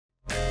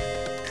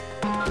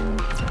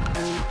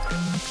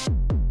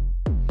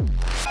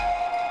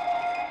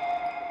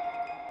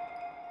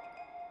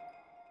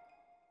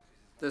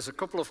There's a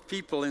couple of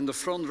people in the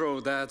front row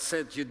that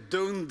said, you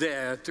don't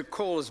dare to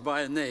call us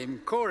by a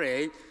name.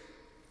 Corey,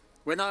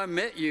 when I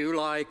met you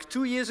like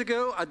 2 years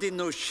ago, I didn't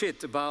know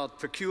shit about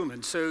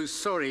procurement, so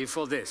sorry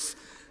for this.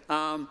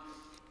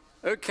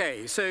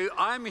 Okay, so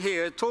I'm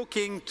here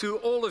talking to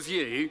all of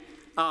you,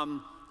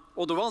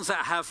 or the ones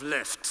that have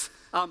left.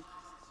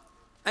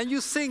 And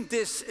you think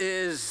this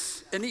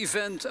is an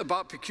event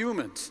about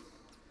procurement.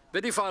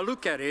 But if I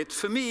look at it,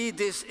 for me,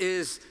 this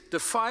is the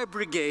Fire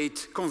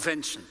Brigade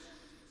Convention.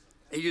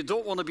 And you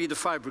don't want to be the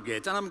Fire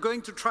Brigade, and I'm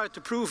going to try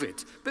to prove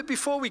it. But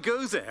before we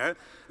go there,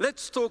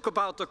 let's talk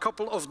about a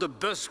couple of the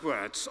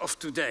buzzwords of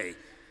today.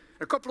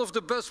 A couple of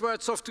the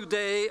buzzwords of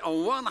today,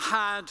 on one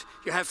hand,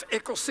 you have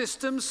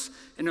ecosystems,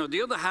 and on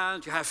the other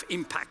hand, you have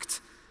impact.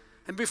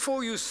 And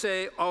before you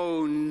say,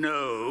 oh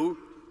no,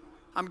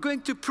 I'm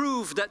going to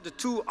prove that the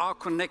two are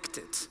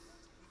connected.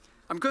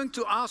 I'm going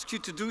to ask you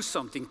to do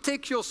something.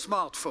 Take your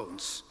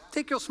smartphones.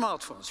 Take your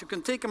smartphones. You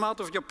can take them out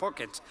of your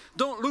pocket.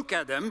 Don't look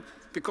at them,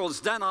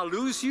 because then I'll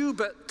lose you,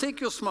 but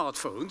take your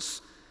smartphones.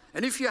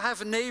 And if you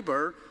have a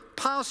neighbor,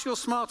 pass your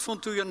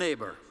smartphone to your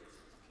neighbor.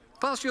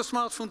 Pass your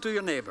smartphone to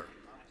your neighbor.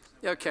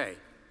 Okay,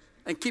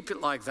 and keep it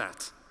like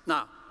that.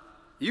 Now,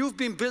 you've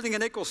been building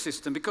an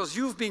ecosystem because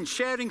you've been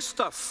sharing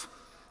stuff,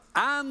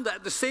 and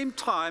at the same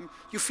time,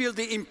 you feel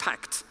the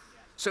impact.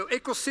 So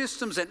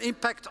ecosystems and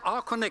impact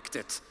are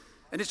connected.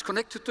 And it's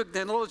connected to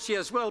technology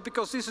as well,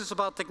 because this is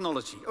about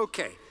technology.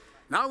 Okay,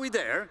 now we're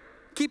there.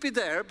 Keep it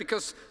there,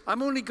 because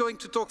I'm only going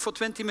to talk for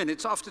 20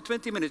 minutes. After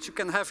 20 minutes, you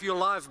can have your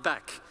life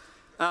back.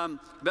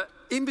 But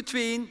in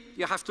between,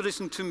 you have to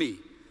listen to me,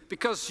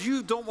 because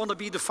you don't want to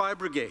be the Fire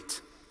Brigade.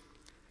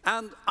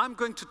 And I'm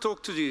going to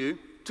talk to you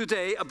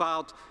today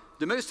about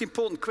the most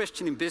important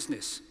question in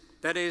business.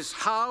 That is,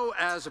 how,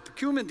 as a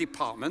procurement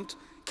department,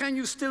 can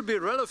you still be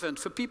relevant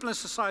for people in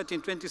society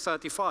in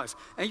 2035?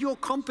 And your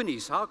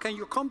companies, how can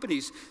your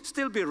companies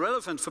still be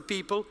relevant for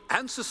people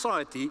and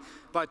society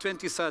by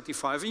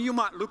 2035? And you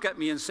might look at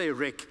me and say,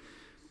 Rik,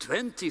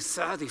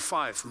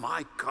 2035,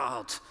 my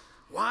God,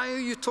 why are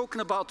you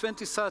talking about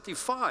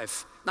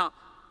 2035? Now,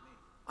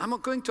 I'm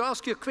going to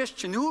ask you a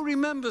question. Who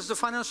remembers the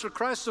financial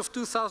crisis of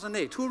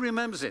 2008? Who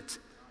remembers it?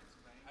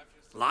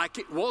 Like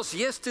it was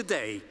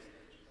yesterday.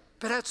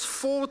 But that's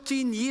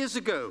 14 years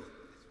ago.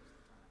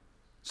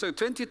 So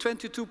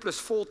 2022 plus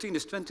 14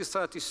 is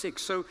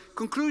 2036. So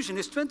conclusion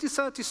is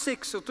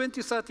 2036, so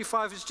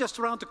 2035 is just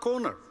around the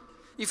corner.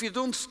 If you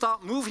don't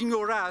start moving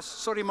your ass,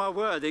 sorry my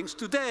wordings,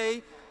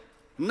 today,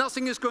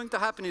 nothing is going to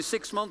happen in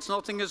 6 months,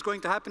 nothing is going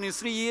to happen in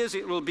 3 years.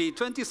 It will be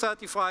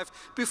 2035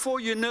 before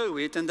you know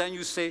it, and then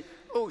you say,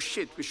 oh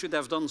shit, we should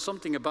have done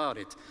something about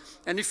it.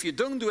 And if you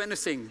don't do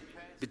anything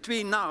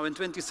between now and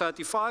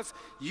 2035,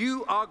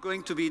 you are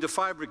going to be the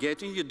Fire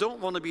Brigade, and you don't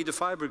want to be the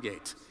Fire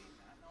Brigade.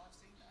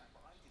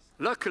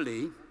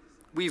 Luckily,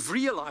 we've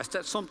realized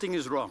that something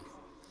is wrong.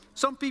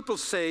 Some people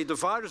say the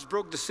virus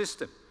broke the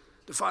system.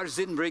 The virus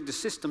didn't break the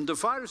system. The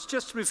virus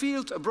just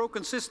revealed a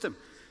broken system.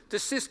 The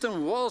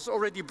system was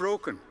already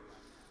broken.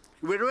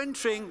 We're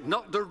entering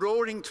not the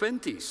roaring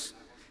 20s.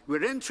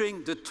 We're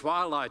entering the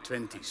twilight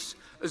 20s.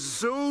 A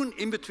zone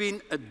in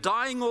between a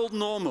dying old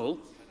normal.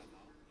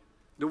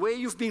 The way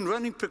you've been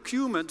running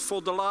procurement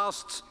for the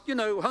last,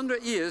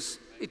 100 years,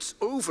 it's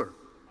over.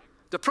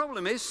 The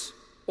problem is,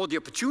 or the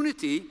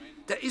opportunity,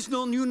 there is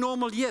no new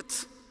normal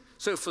yet.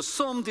 So for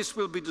some, this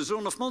will be the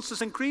zone of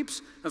monsters and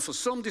creeps, and for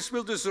some, this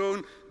will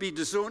be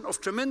the zone of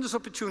tremendous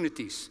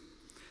opportunities.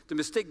 The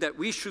mistake that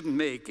we shouldn't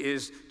make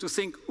is to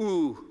think,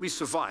 ooh, we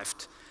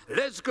survived.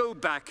 Let's go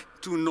back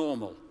to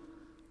normal.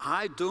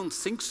 I don't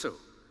think so,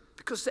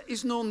 because there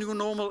is no new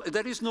normal,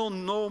 there is no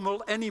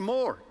normal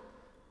anymore.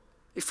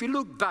 If we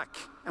look back,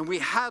 and we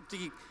had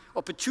the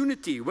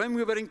opportunity when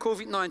we were in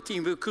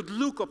COVID-19, we could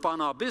look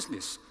upon our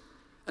business.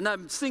 And I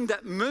think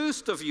that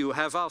most of you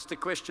have asked the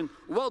question,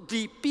 what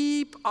the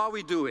beep are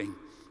we doing?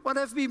 What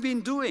have we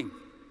been doing?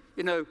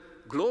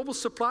 Global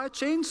supply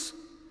chains?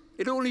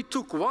 It only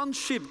took one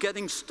ship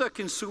getting stuck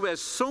in Suez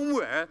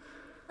somewhere,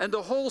 and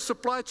the whole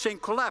supply chain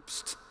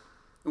collapsed.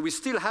 And we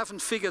still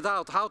haven't figured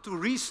out how to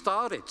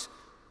restart it.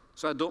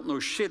 So I don't know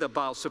shit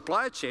about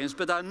supply chains,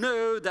 but I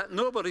know that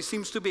nobody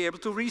seems to be able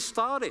to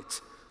restart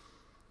it.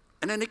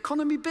 And an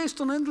economy based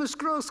on endless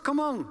growth, come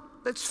on,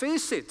 let's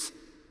face it.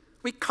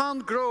 We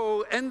can't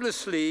grow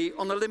endlessly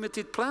on a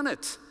limited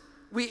planet.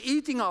 We're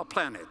eating our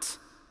planet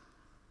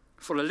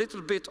for a little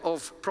bit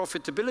of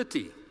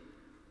profitability.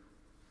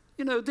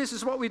 This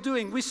is what we're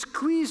doing. We're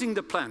squeezing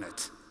the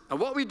planet. And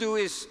what we do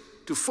is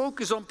to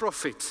focus on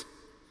profit.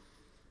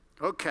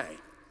 Okay,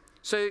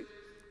 so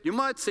you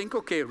might think,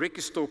 okay, Rik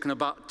is talking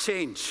about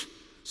change.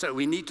 So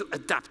we need to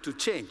adapt to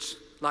change,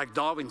 like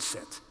Darwin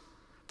said.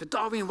 But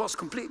Darwin was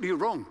completely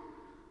wrong.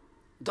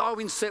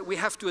 Darwin said we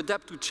have to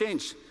adapt to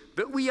change.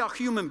 But we are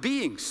human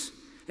beings,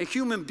 and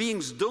human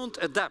beings don't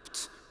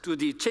adapt to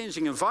the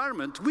changing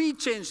environment. We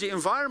change the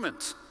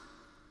environment.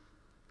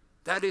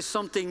 That is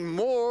something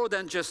more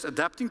than just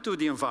adapting to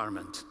the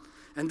environment.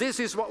 And this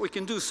is what we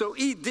can do. So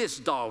eat this,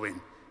 Darwin.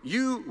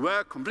 You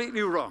were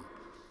completely wrong.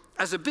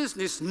 As a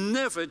business,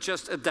 never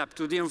just adapt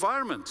to the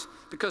environment,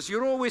 because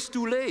you're always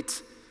too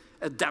late.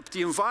 Adapt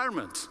the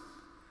environment.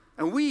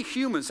 And we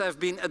humans have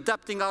been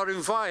adapting our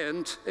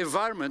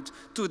environment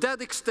to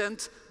that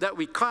extent that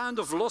we kind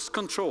of lost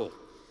control.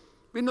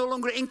 We're no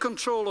longer in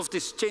control of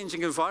this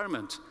changing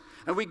environment.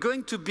 And we're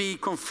going to be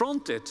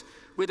confronted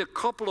with a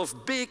couple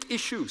of big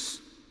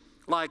issues,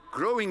 like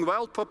growing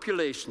world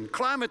population,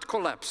 climate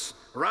collapse,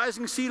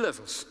 rising sea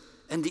levels,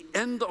 and the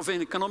end of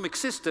an economic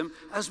system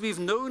as we've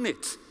known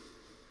it.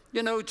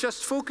 You know,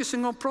 just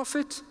focusing on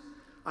profit?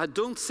 I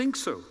don't think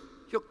so.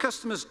 Your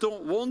customers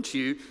don't want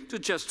you to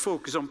just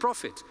focus on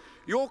profit.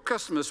 Your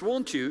customers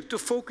want you to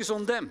focus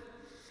on them.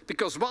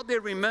 Because what they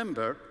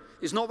remember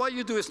is not what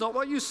you do, it's not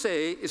what you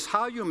say, it's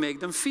how you make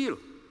them feel.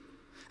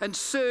 And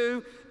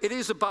so it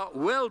is about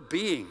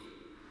well-being.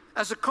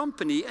 As a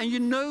company, and you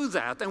know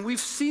that, and we've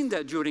seen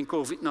that during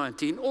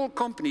COVID-19, all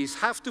companies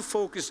have to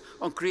focus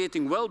on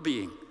creating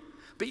well-being.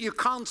 But you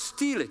can't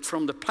steal it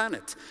from the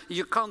planet.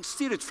 You can't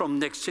steal it from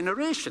next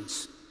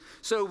generations.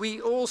 So we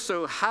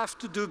also have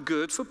to do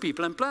good for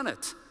people and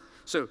planet.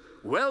 So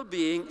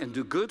well-being and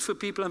do good for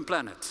people and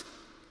planet.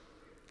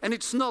 And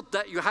it's not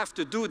that you have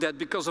to do that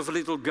because of a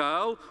little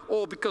girl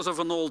or because of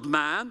an old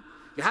man.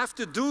 You have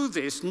to do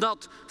this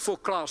not for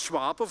Klaus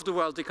Schwab of the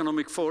World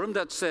Economic Forum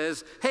that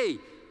says, hey,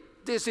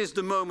 this is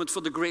the moment for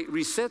the Great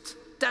Reset.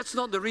 That's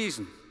not the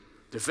reason.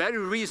 The very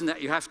reason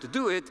that you have to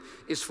do it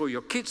is for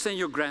your kids and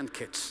your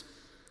grandkids.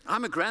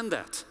 I'm a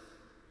granddad,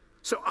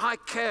 so I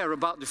care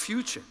about the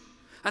future.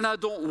 And I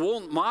don't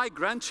want my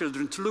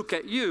grandchildren to look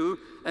at you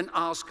and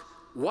ask,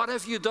 what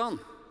have you done?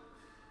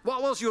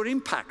 What was your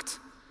impact?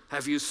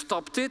 Have you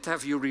stopped it?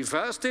 Have you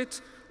reversed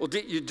it? Or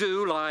did you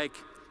do like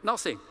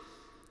nothing?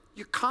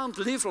 You can't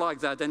live like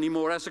that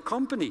anymore as a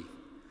company.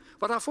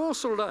 What I've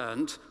also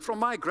learned from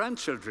my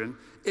grandchildren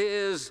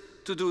is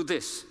to do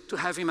this, to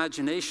have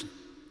imagination.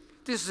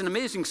 This is an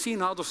amazing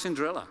scene out of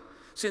Cinderella.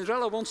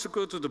 Cinderella wants to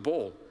go to the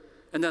ball.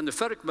 And then the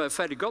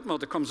fairy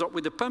godmother comes up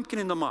with a pumpkin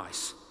and the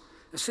mice.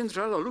 And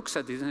Cinderella looks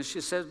at it and she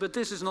says, but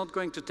this is not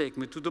going to take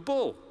me to the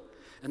ball.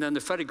 And then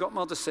the fairy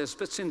godmother says,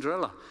 but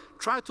Cinderella,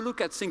 try to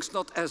look at things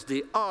not as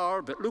they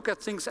are, but look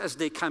at things as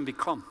they can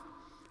become.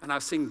 And I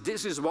think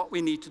this is what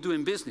we need to do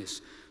in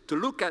business, to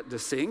look at the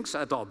things,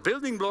 at our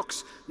building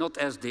blocks, not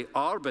as they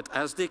are, but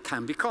as they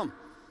can become.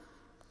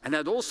 And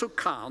that also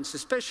counts,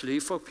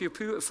 especially for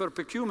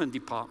procurement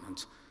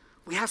department.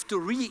 We have to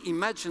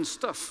reimagine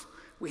stuff.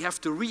 We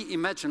have to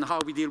reimagine how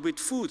we deal with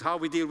food, how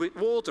we deal with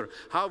water,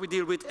 how we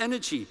deal with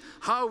energy,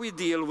 how we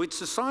deal with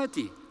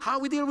society, how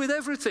we deal with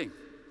everything.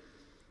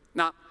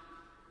 Now,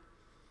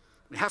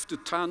 we have to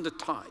turn the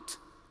tide.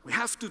 We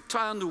have to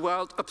turn the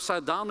world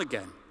upside down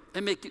again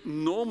and make it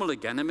normal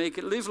again and make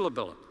it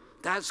livable.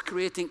 That's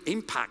creating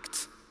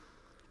impact.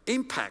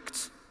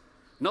 Impact,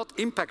 not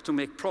impact to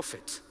make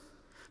profit,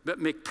 but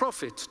make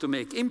profit to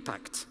make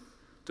impact,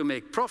 to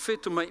make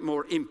profit to make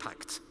more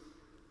impact.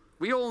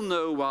 We all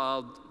know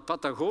what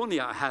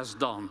Patagonia has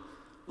done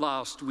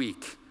last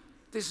week.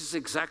 This is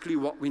exactly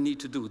what we need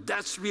to do.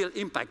 That's real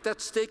impact.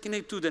 That's taking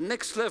it to the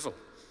next level.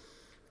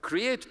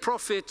 Create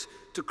profit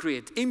to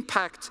create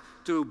impact,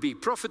 to be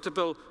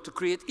profitable, to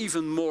create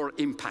even more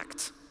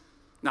impact.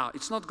 Now,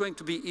 it's not going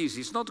to be easy.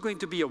 It's not going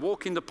to be a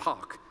walk in the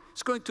park.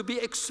 It's going to be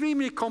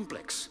extremely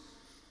complex.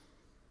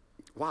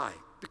 Why?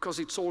 Because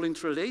it's all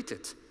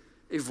interrelated.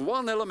 If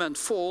one element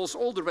falls,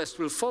 all the rest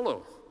will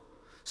follow.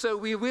 So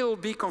we will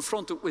be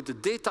confronted with the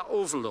data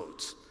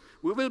overload.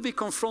 We will be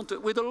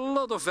confronted with a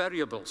lot of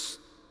variables.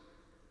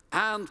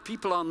 And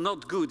people are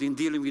not good in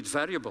dealing with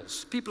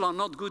variables. People are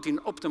not good in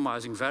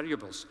optimizing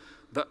variables.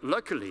 But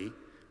luckily,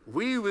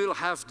 we will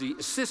have the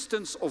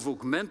assistance of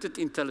augmented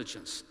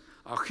intelligence.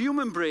 Our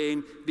human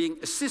brain being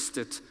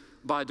assisted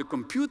by the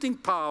computing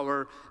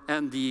power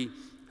and the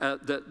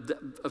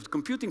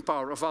computing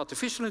power of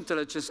artificial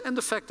intelligence, and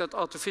the fact that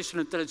artificial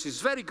intelligence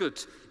is very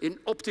good in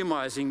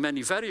optimizing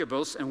many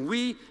variables, and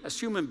we as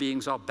human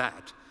beings are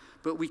bad.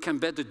 But we can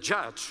better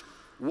judge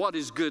what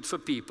is good for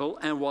people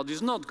and what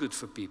is not good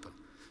for people.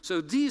 So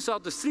these are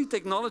the three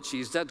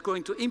technologies that are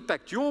going to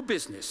impact your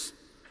business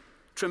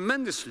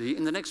tremendously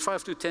in the next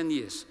 5 to 10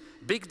 years.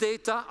 Big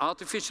data,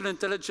 artificial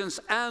intelligence,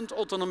 and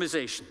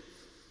autonomization.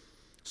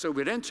 So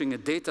we're entering a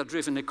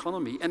data-driven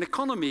economy, an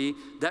economy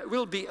that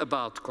will be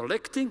about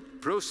collecting,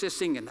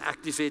 processing, and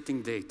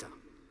activating data.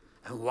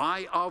 And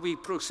why are we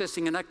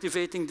processing and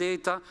activating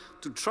data?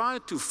 To try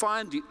to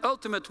find the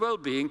ultimate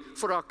well-being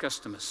for our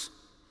customers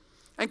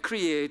and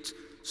create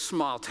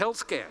smart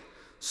healthcare,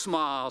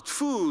 smart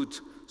food,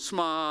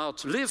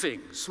 smart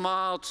living,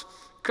 smart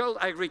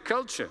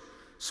agriculture,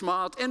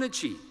 smart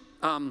energy,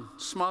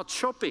 smart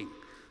shopping,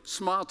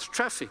 smart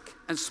traffic,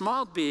 and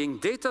smart being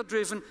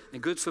data-driven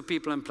and good for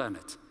people and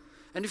planet.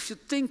 And if you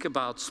think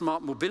about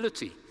smart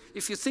mobility,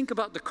 if you think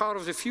about the car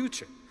of the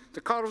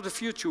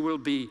future will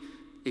be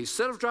a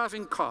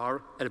self-driving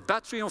car and a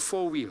battery on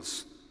 4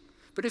 wheels.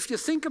 But if you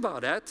think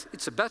about that,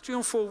 it's a battery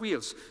on 4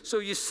 wheels. So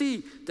you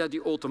see that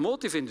the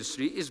automotive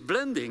industry is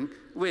blending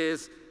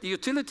with the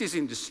utilities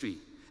industry.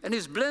 And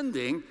it's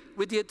blending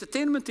with the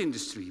entertainment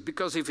industry,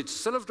 because if it's a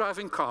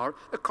self-driving car,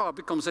 a car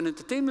becomes an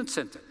entertainment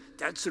center.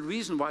 That's the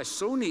reason why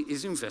Sony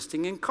is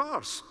investing in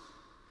cars.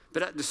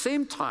 But at the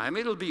same time,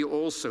 it'll be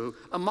also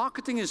a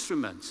marketing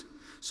instrument.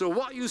 So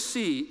what you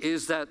see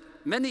is that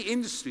many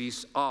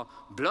industries are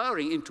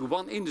blurring into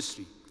one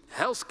industry.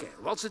 Healthcare.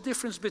 What's the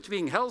difference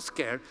between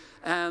healthcare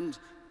and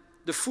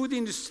the food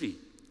industry,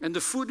 and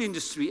the food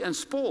industry and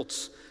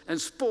sports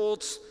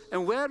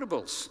and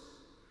wearables?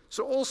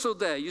 So also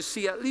there, you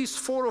see at least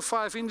 4 or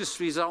 5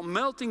 industries are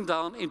melting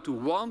down into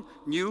one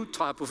new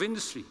type of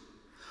industry.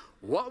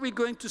 What we're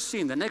going to see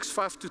in the next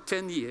 5 to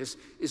 10 years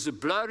is a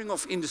blurring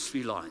of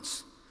industry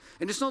lines.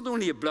 And it's not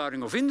only a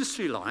blurring of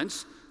industry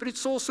lines, but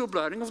it's also a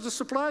blurring of the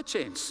supply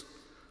chains.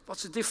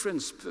 What's the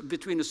difference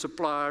between a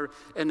supplier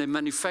and a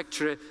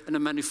manufacturer and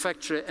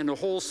a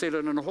wholesaler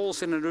and a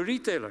wholesaler and a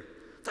retailer?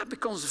 That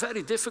becomes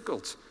very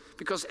difficult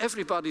because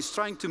everybody's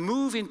trying to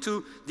move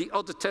into the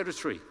other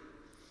territory.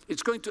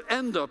 It's going to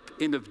end up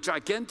in a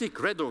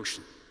gigantic red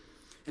ocean.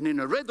 And in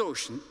a red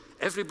ocean,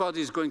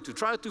 everybody is going to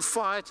try to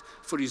fight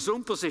for his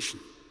own position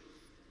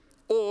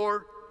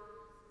or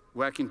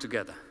working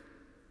together.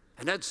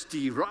 And that's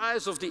the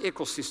rise of the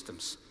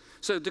ecosystems.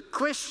 So the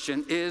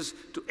question is,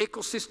 to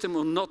ecosystem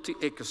or not to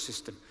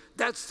ecosystem?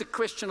 That's the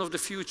question of the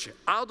future.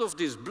 Out of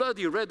this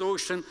bloody red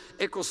ocean,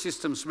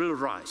 ecosystems will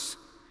rise.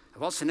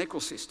 What's an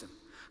ecosystem?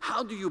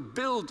 How do you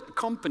build a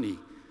company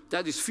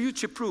that is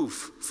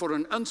future-proof for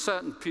an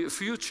uncertain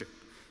future?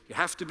 You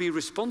have to be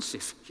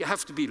responsive, you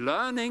have to be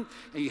learning,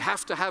 and you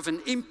have to have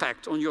an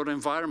impact on your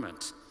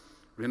environment.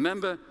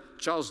 Remember,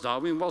 Charles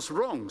Darwin was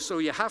wrong, so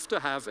you have to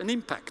have an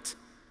impact.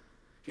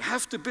 You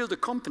have to build a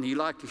company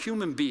like a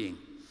human being.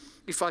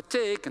 If I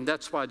take, and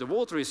that's why the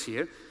water is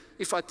here,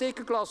 if I take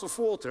a glass of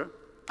water,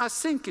 I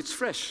think it's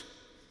fresh,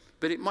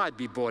 but it might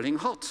be boiling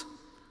hot.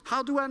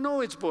 How do I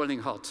know it's boiling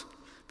hot?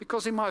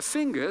 Because in my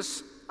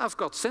fingers, I've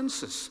got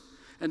sensors,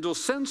 and those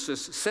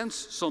sensors sense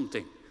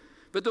something.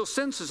 But those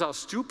sensors are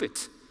stupid.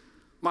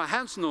 My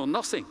hands know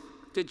nothing.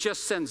 They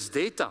just sense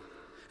data.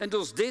 And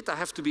those data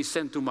have to be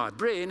sent to my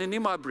brain, and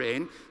in my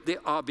brain, they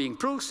are being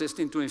processed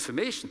into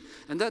information.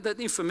 And that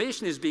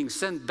information is being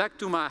sent back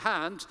to my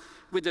hand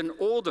with an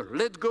order: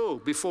 let go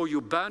before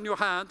you burn your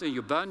hand and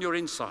you burn your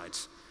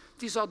insides.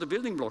 These are the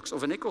building blocks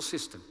of an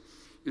ecosystem.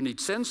 You need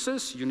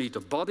sensors, you need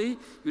a body,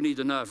 you need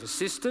a nervous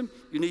system,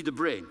 you need a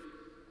brain.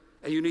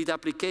 And you need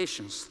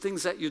applications,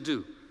 things that you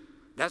do.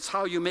 That's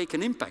how you make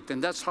an impact,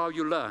 and that's how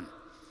you learn.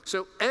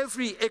 So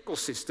every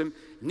ecosystem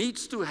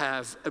needs to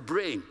have a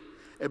brain,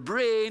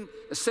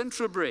 a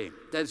central brain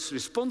that is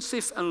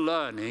responsive and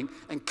learning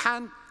and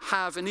can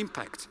have an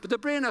impact. But the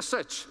brain as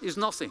such is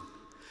nothing.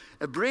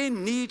 A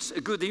brain needs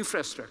a good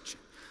infrastructure.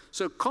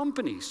 So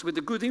companies with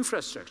a good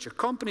infrastructure,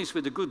 companies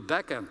with a good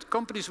backend,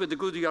 companies with a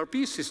good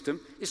ERP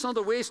system, it's not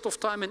a waste of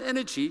time and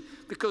energy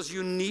because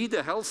you need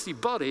a healthy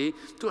body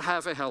to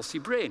have a healthy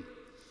brain.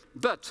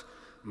 But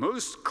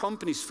most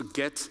companies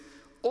forget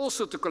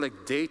also to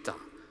collect data.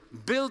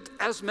 Build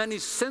as many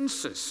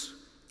sensors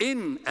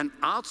in and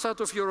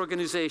outside of your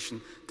organization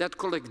that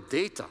collect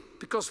data,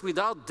 because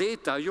without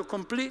data, you're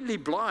completely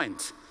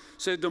blind.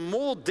 So the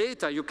more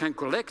data you can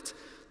collect,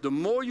 the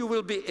more you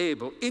will be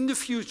able in the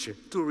future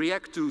to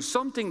react to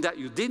something that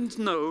you didn't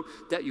know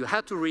that you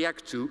had to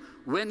react to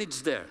when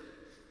it's there.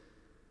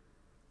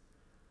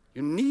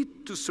 You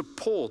need to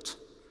support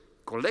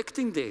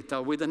collecting data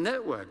with a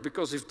network,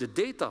 because if the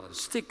data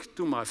stick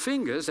to my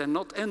fingers and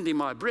not end in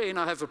my brain,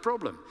 I have a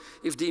problem.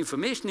 If the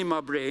information in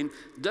my brain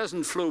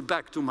doesn't flow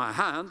back to my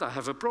hand, I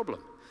have a problem.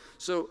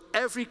 So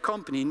every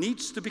company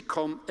needs to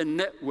become a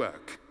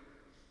network.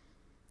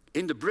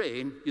 In the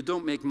brain, you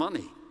don't make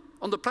money.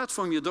 On the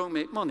platform, you don't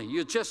make money.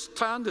 You just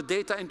turn the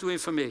data into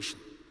information.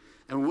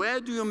 And where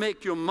do you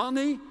make your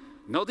money?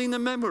 Not in the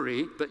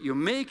memory, but you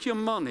make your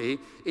money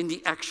in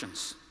the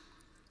actions.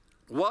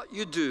 What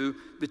you do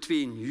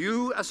between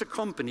you as a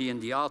company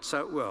and the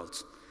outside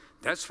world.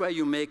 That's where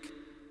you make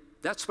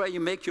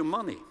your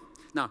money.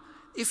 Now,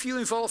 if you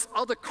involve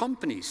other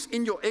companies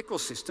in your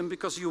ecosystem,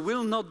 because you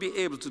will not be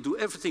able to do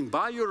everything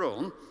by your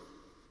own,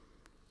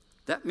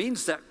 that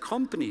means that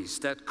companies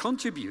that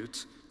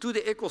contribute to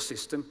the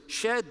ecosystem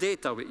share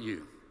data with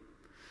you.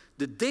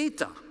 The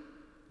data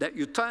that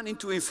you turn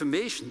into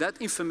information,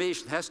 that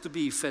information has to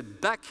be fed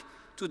back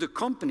to the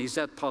companies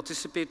that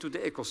participate to the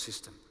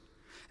ecosystem.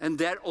 And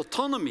their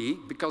autonomy,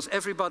 because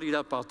everybody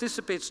that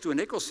participates to an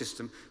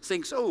ecosystem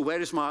thinks, oh,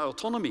 where is my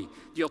autonomy?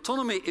 The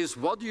autonomy is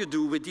what do you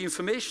do with the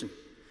information.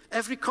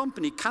 Every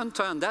company can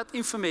turn that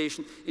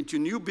information into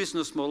new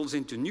business models,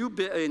 into new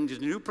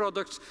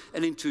products,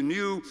 and into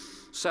new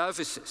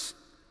services.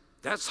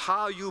 That's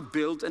how you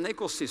build an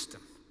ecosystem.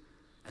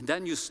 And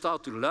then you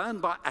start to learn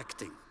by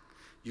acting.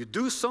 You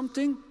do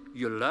something,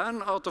 you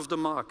learn out of the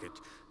market.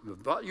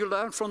 What you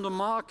learn from the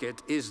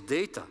market is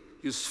data.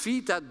 You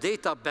feed that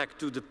data back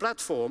to the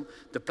platform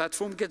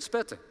gets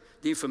better.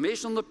 The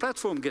information on the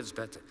platform gets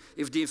better.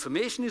 If the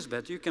information is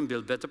better, you can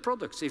build better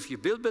products. If you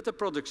build better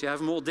products, you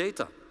have more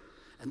data.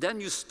 And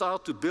then you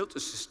start to build a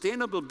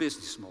sustainable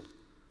business model.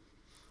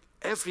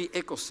 Every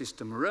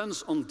ecosystem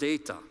runs on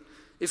data.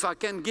 If I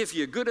can give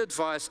you good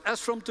advice, as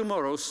from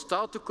tomorrow,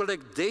 start to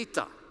collect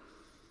data.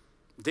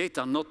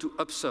 Data not to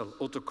upsell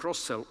or to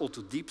cross-sell or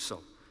to deep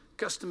sell.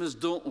 Customers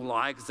don't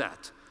like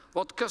that.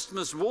 What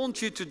customers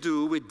want you to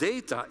do with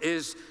data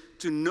is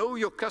to know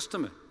your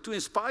customer, to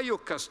inspire your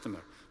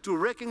customer, to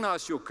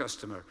recognize your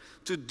customer,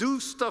 to do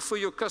stuff for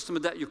your customer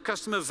that your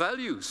customer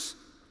values.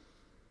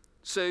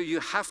 So you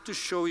have to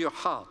show your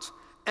heart.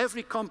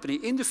 Every company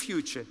in the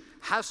future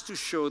has to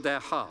show their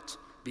heart.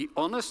 Be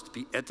honest,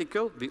 be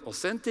ethical, be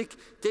authentic,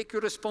 take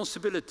your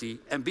responsibility,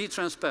 and be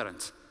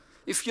transparent.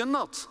 If you're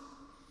not,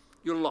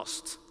 you're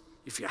lost.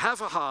 If you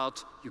have a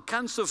heart, you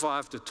can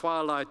survive the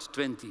twilight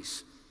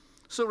 20s.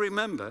 So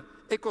remember,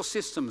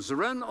 ecosystems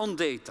run on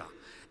data.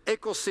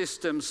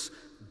 Ecosystems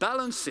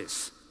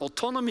balances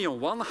autonomy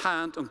on one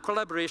hand and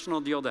collaboration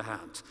on the other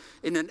hand.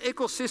 In an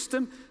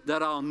ecosystem,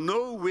 there are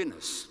no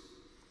winners.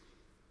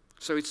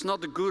 So it's not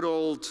the good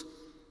old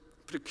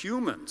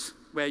procurement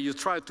where you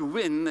try to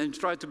win and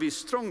try to be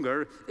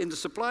stronger in the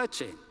supply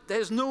chain.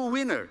 There's no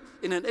winner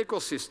in an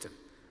ecosystem.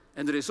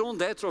 And the raison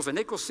d'être of an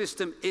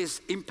ecosystem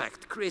is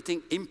impact,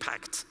 creating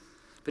impact.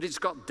 But it's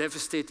got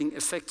devastating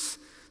effects.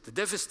 The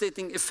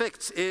devastating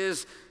effects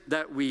is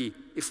that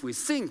if we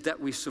think that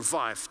we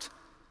survived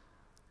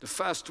the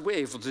first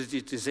wave of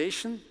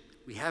digitization,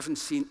 we haven't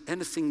seen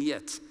anything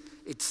yet.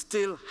 It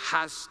still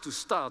has to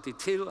start. It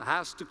still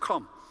has to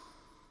come.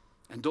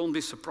 And don't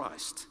be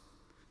surprised.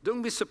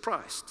 Don't be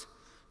surprised.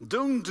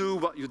 Don't do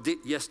what you did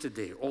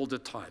yesterday all the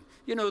time.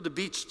 You know, the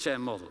beach chair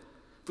model.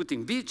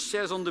 Putting beach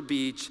chairs on the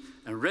beach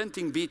and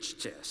renting beach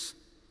chairs.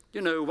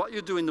 You know, what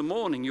you do in the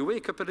morning, you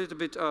wake up a little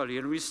bit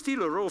earlier and you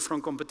steal a row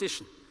from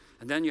competition.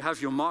 And then you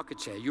have your market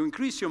share. You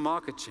increase your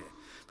market share.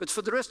 But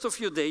for the rest of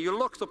your day, you're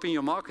locked up in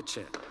your market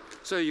share.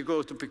 So you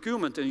go to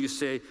procurement and you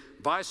say,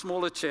 buy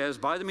smaller chairs,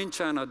 buy them in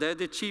China, they're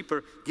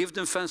cheaper, give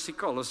them fancy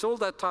colors, all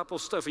that type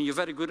of stuff, and you're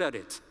very good at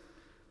it.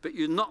 But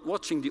you're not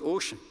watching the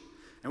ocean.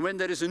 And when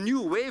there is a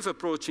new wave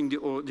approaching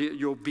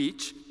your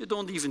beach, you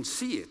don't even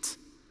see it.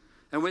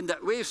 And when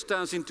that wave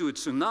turns into a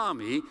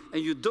tsunami,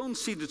 and you don't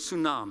see the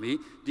tsunami,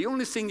 the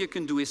only thing you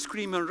can do is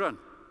scream and run.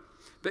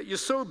 But you're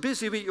so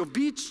busy with your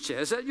beach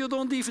chairs that you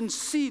don't even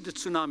see the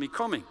tsunami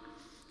coming.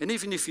 And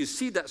even if you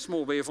see that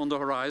small wave on the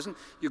horizon,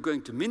 you're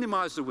going to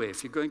minimize the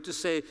wave. You're going to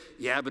say,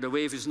 yeah, but the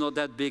wave is not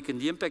that big, and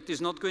the impact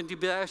is not going to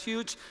be that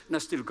huge, and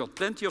I've still got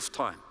plenty of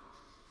time.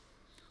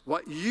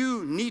 What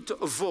you need to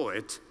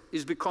avoid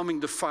is becoming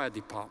the fire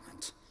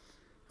department.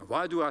 And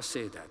why do I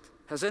say that?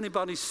 Has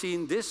anybody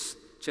seen this,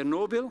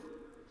 Chernobyl?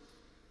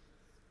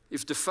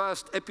 If the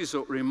first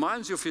episode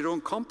reminds you of your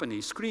own company,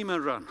 scream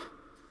and run.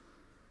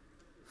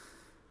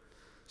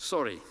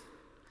 Sorry.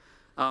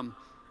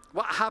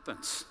 What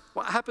happens?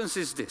 What happens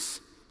is this.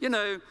 You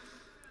know,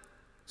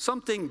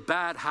 something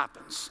bad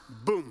happens.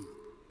 Boom,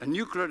 a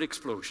nuclear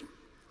explosion.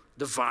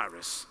 The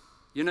virus,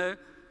 you know?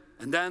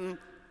 And then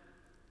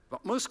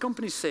what most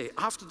companies say,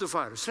 after the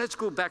virus, let's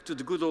go back to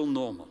the good old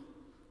normal.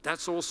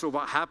 That's also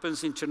what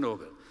happens in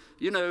Chernobyl.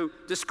 You know,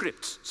 the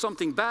scripts.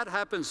 Something bad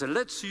happens, and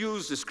let's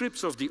use the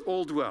scripts of the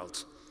old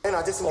world. And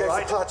I disengage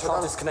the clutch.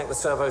 I'll disconnect the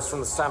servos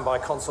from the standby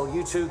console.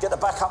 You two, get the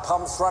backup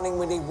pumps running.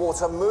 We need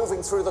water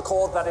moving through the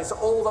core. That is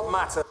all that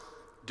matters.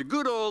 The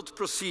good old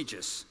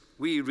procedures.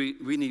 We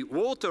need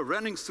water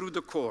running through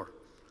the core.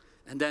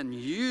 And then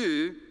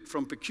you,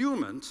 from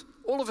procurement,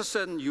 all of a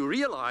sudden you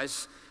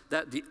realize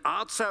that the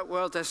outside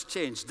world has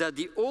changed, that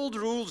the old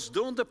rules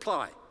don't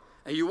apply.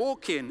 And you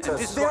walk in, and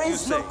this is what you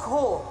say. There is no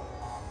core.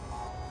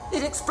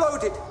 It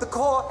exploded. The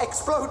core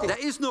exploded.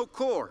 There is no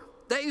core.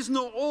 There is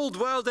no old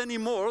world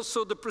anymore,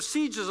 so the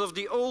procedures of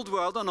the old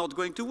world are not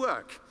going to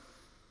work.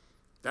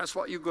 That's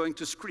what you're going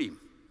to scream.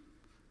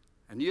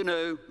 And you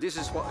know, this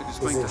is what is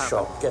going to happen.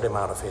 Shock. Get him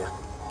out of here.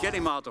 Get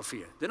him out of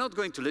here. They're not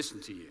going to listen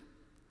to you.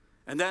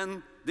 And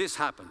then this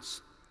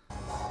happens.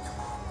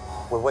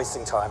 We're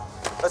wasting time.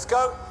 Let's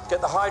go. Get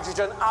the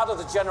hydrogen out of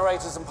the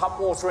generators and pump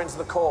water into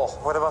the core.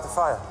 What about the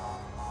fire?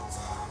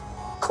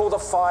 Call the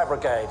fire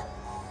brigade.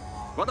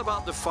 What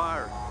about the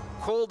fire?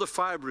 Call the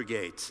fire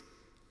brigade.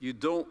 You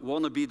don't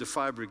want to be the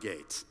fire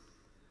brigade.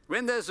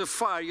 When there's a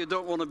fire, you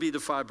don't want to be the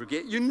fire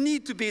brigade. You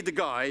need to be the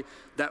guy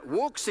that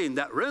walks in,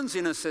 that runs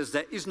in and says,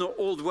 there is no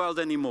old world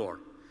anymore.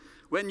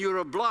 When you're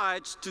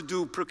obliged to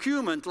do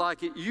procurement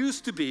like it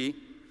used to be,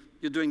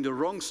 you're doing the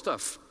wrong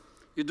stuff.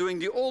 You're doing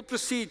the old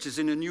procedures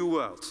in a new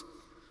world.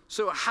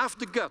 So have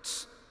the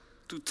guts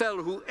to tell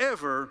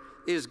whoever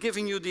is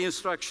giving you the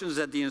instructions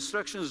that the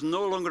instructions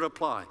no longer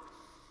apply.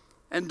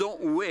 And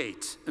don't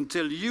wait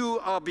until you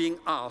are being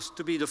asked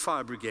to be the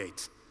fire brigade,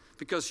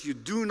 because you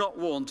do not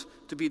want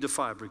to be the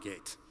fire brigade.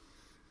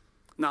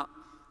 Now,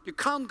 you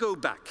can't go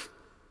back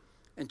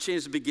and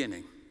change the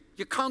beginning.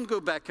 You can't go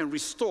back and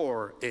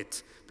restore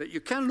it, but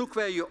you can look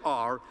where you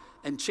are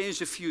and change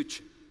the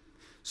future.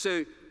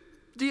 So,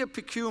 dear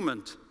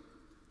procurement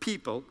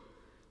people,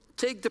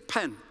 take the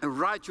pen and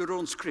write your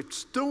own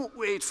scripts. Don't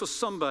wait for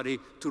somebody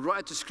to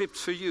write the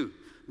scripts for you.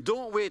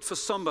 Don't wait for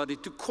somebody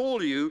to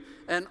call you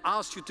and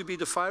ask you to be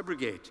the fire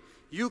brigade.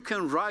 You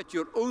can write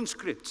your own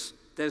scripts.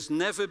 There's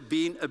never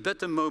been a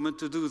better moment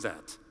to do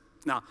that.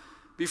 Now,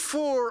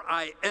 before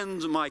I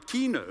end my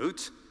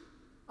keynote,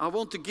 I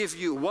want to give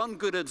you one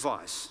good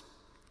advice.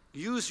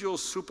 Use your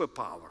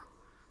superpower.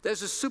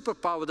 There's a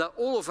superpower that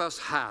all of us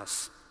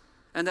has,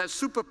 and that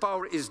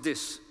superpower is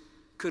this: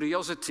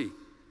 curiosity.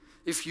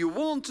 If you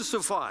want to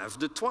survive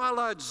the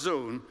twilight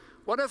zone,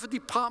 whatever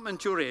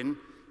department you're in,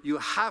 you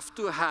have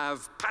to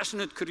have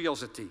passionate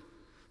curiosity,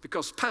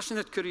 because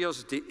passionate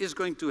curiosity is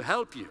going to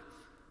help you.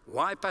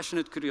 Why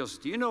passionate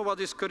curiosity? You know what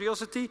is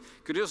curiosity?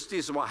 Curiosity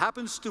is what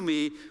happens to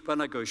me when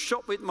I go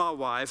shop with my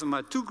wife and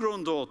my 2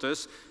 grown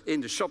daughters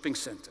in the shopping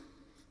center.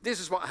 This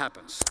is what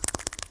happens.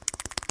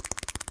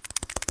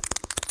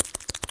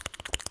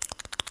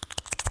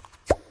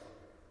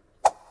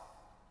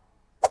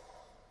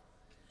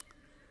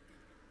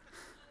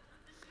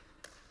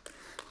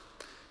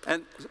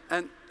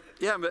 And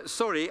yeah, but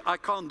sorry, I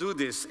can't do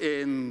this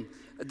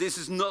this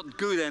is not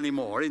good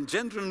anymore. In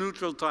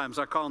gender-neutral times,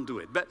 I can't do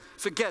it. But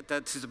forget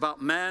that it's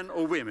about men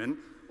or women,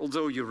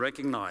 although you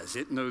recognize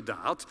it, no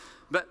doubt.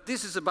 But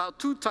this is about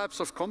 2 types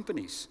of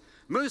companies.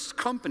 Most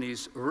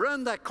companies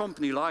run that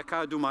company like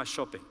I do my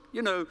shopping.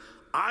 You know,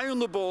 eye on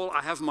the ball,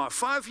 I have my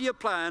 5-year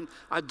plan,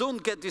 I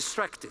don't get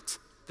distracted.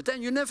 But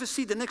then you never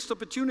see the next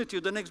opportunity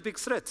or the next big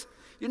threat.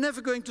 You're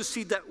never going to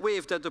see that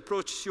wave that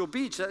approaches your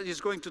beach that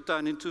is going to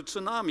turn into a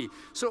tsunami.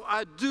 So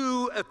I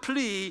do a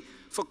plea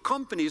for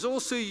companies,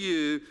 also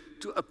you,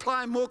 to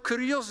apply more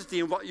curiosity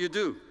in what you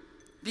do.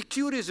 Be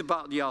curious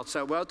about the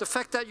outside world. The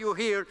fact that you're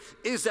here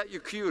is that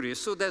you're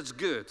curious, so that's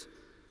good.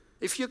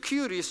 If you're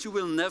curious, you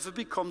will never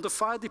become the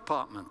fire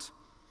department.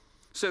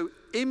 So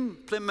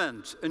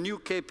implement a new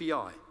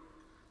KPI,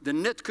 the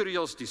net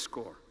curiosity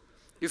score.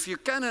 If you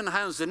can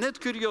enhance the net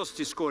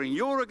curiosity score in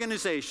your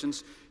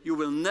organizations, you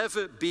will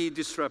never be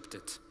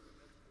disrupted.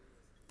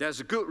 There's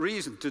a good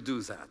reason to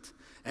do that.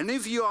 And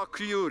if you are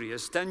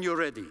curious, then you're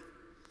ready.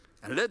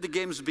 And let the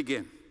games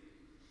begin.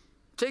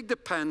 Take the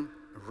pen,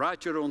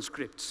 write your own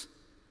scripts,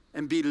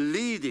 and be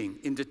leading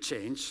in the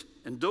change,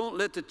 and don't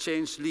let the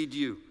change lead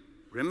you.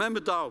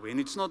 Remember Darwin,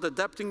 it's not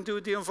adapting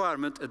to the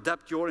environment,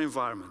 adapt your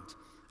environment.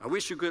 I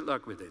wish you good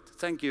luck with it.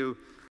 Thank you.